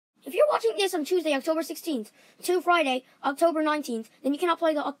If you're watching this on Tuesday, October 16th, to Friday, October 19th, then you cannot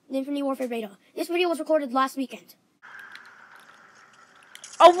play the Infinity Warfare beta. This video was recorded last weekend.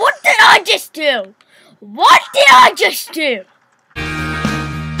 Oh, what did I just do? What did I just do?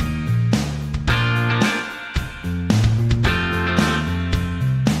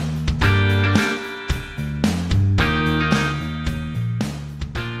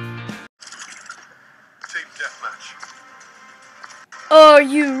 Team deathmatch. Are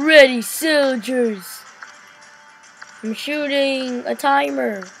you ready, soldiers? I'm shooting a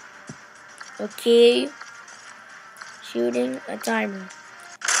timer. Okay. Shooting a timer.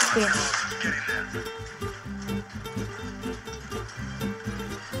 Okay.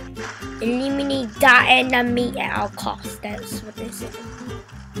 Eliminate the enemy at all costs. That's what they said.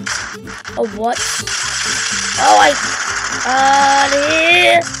 Oh, what? Oh,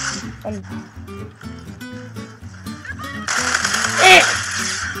 here.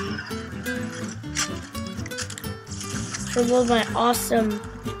 Triple my awesome.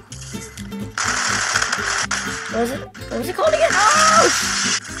 What was it called again? Oh!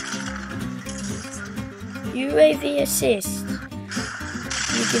 UAV assist.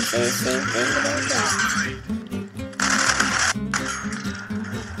 You can say the same thing about that.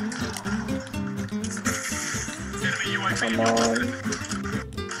 Come on.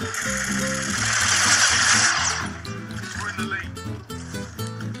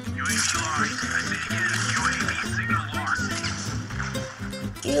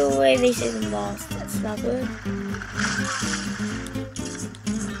 UAV signal lost. That's not good.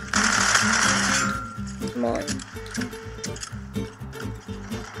 Come on.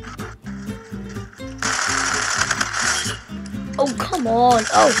 Oh, come on.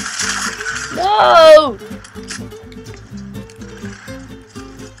 Oh. No.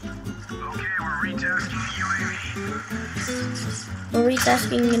 Okay, we're retasking the UAV. We're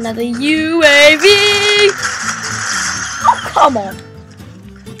retasking another UAV. Oh, come on.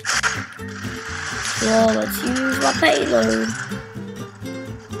 Well, let's use my payload.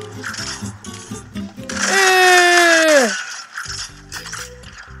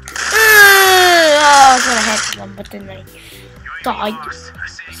 Oh, I was gonna hit one, but then I died,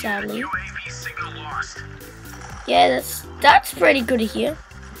 sadly. Yeah, that's pretty good to hear,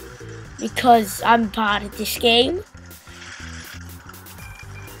 because I'm part of this game.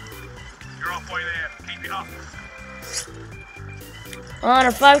 You're halfway there. Keep it up. On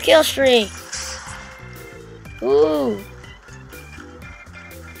a 5-kill streak. Ooh.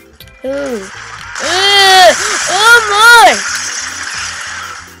 Ooh. Oh my!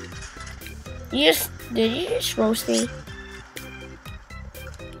 Did you just roast me?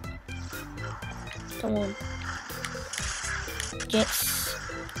 Come on. Get.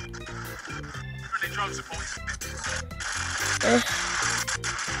 Friendly drone support.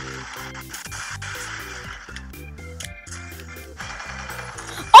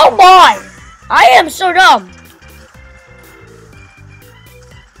 Oh my! I am so dumb.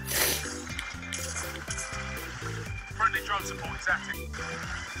 Friendly drone support is active.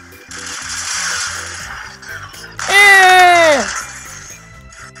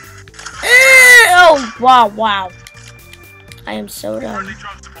 Oh, wow. I am so dumb. Friendly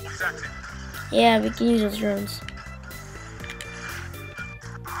drone support is active. Yeah, we can use those drones.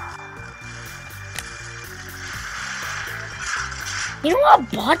 You know how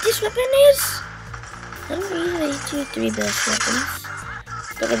bad this weapon is? I don't usually do 3 best weapons.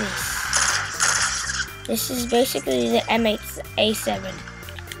 Look at this. This is basically the M8A7.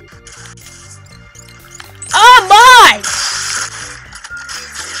 Oh my!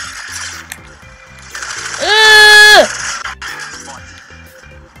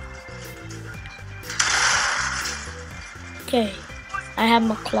 Okay, I have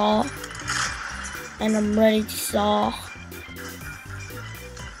my claw, and I'm ready to saw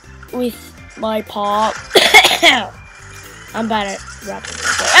with my paw. I'm bad at rapping.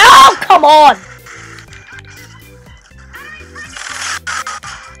 Oh, come on!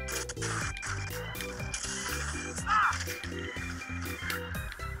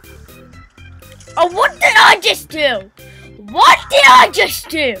 Oh, what did I just do? What did I just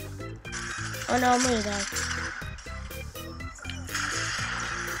do? Oh no, I'm gonna die.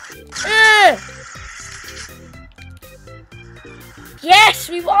 Yes,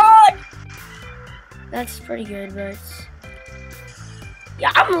 we won! That's pretty good, but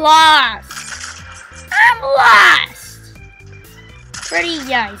yeah, I'm lost. Pretty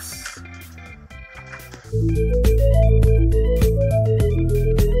nice.